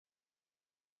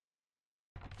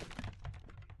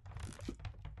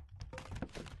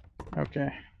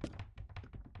Okay.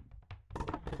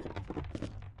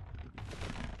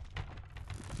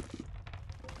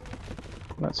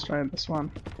 Let's try this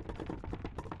one.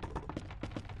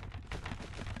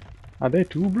 Are they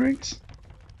 2 bricks?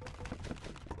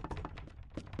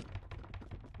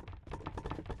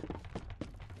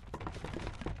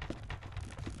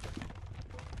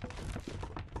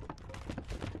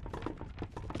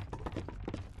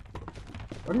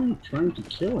 What are you trying to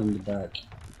kill in the back?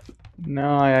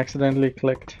 No, I accidentally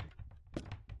clicked.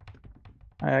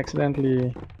 I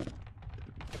accidentally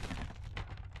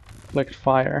clicked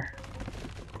fire.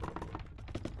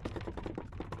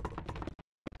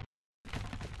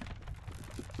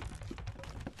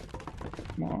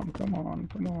 Come on, come on,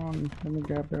 come on. Let me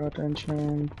grab their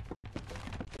attention.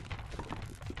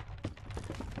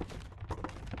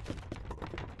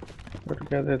 Go to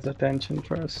get his attention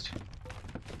first.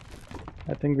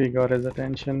 I think we got his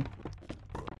attention.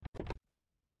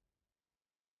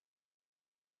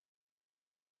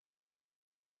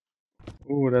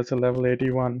 Ooh, that's a level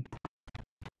 81.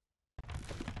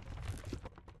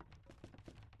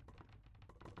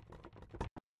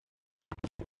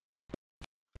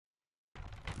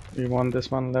 We want this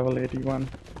one, level 81.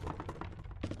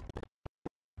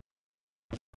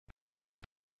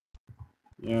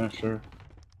 Yeah, sure.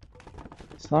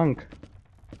 Sunk.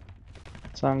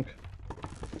 Sunk.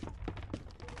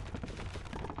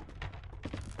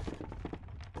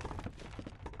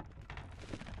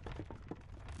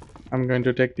 I'm going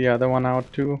to take the other one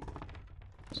out too,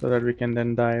 so that we can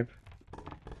then dive.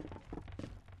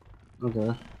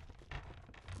 Okay.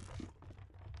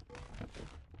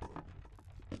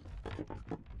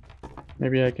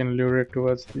 Maybe I can lure it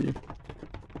towards the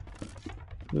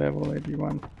level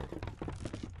 81.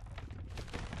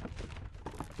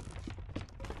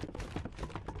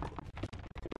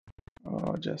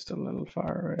 Oh, just a little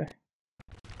far away.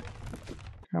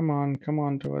 Come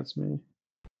on towards me.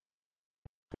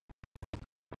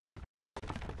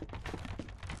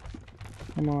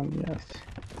 Come on, yes.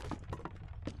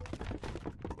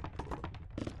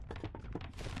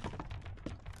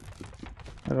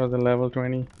 That was a level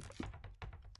 20.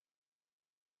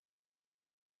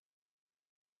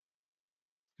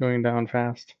 Going down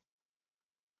fast.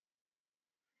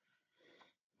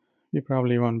 We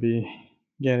probably won't be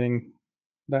getting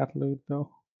that loot though.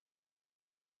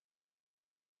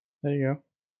 There you go.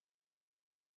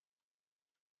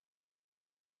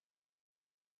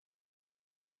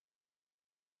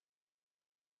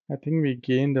 I think we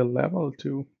gained a level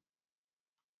too.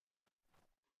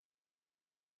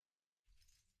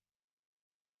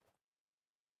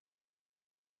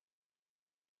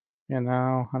 And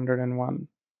now 101.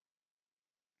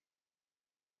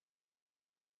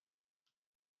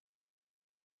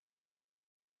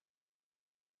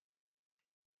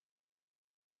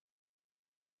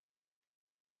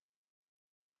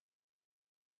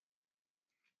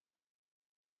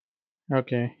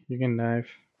 Okay, you can dive.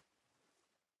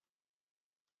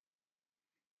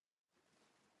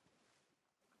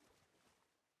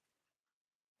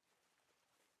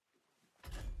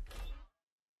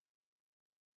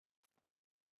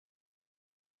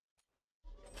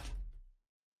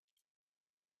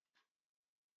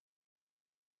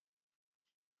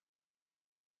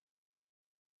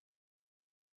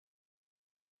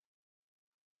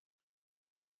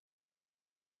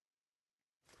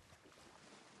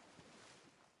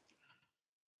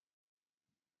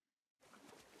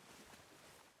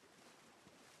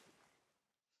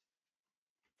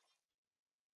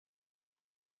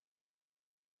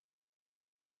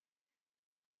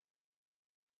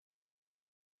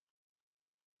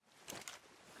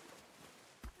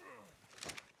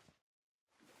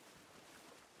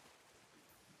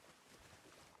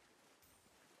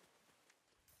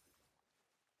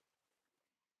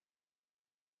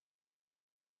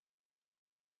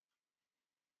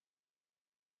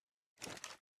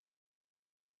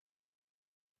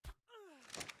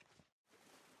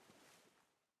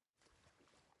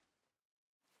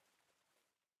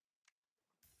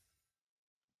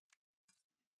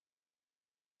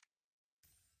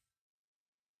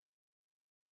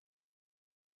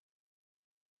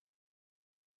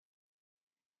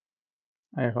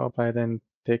 I hope I didn't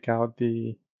take out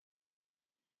the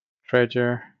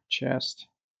treasure chest.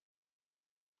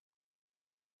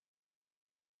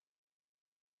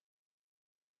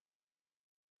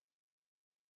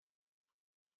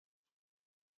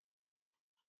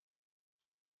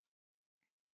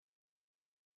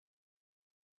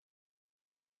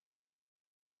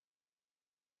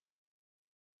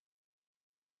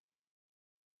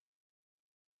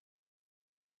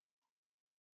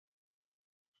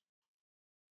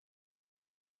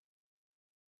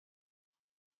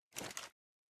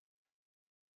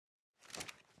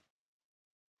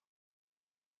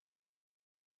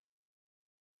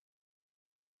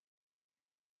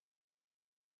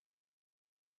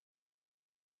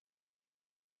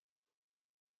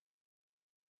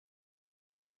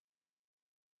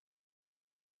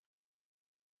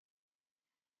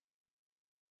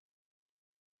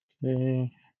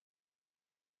 Okay,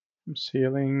 I'm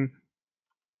sealing.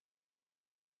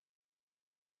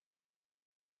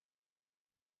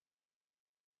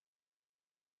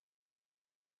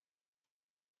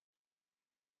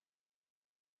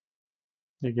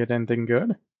 You get anything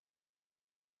good?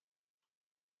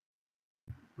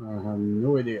 I have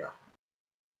no idea.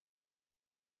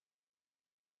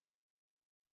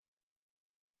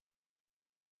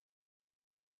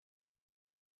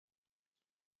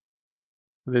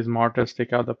 These mortars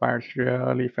take out the pirates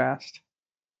really fast.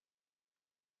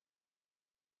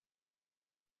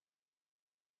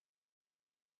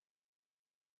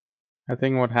 I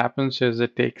think what happens is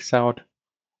it takes out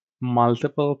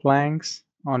multiple planks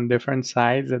on different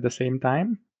sides at the same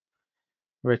time,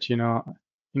 which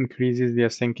increases their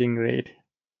sinking rate.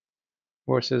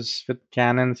 Versus with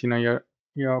cannons,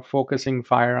 you're focusing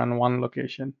fire on one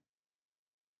location.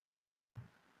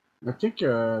 I think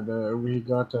we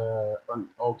got an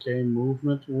okay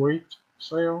movement weight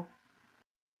sale,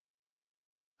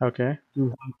 Okay,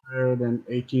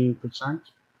 218%.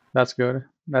 that's good.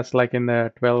 That's like in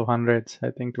the 1200s, I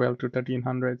think 12 to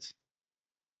 1300s.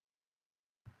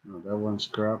 Oh, that one's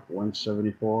crap,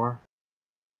 174.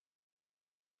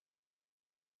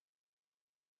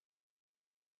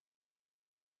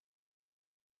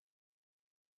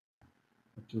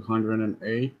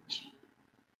 208,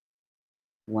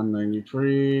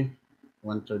 193,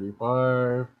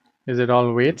 135. Is it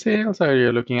all weight sales or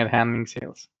you're looking at handling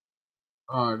sales?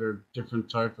 Oh, they're different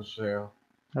type of sale.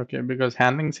 Okay, because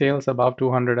handling sales above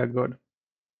 200 are good.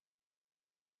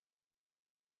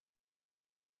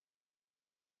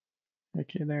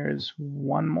 Okay, there is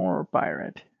one more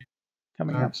pirate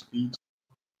coming up. That speed.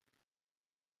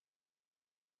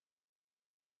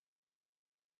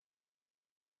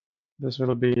 This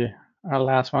will be our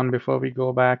last one before we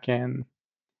go back and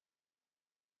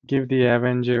give the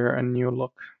Avenger a new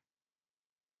look.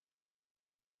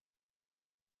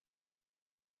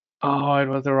 Oh, it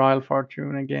was the Royal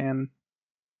Fortune again.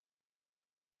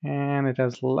 And it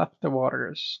has left the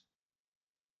waters.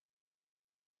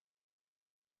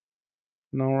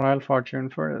 No Royal Fortune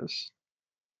for us.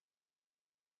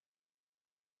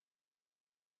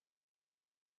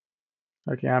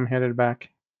 Okay, I'm headed back.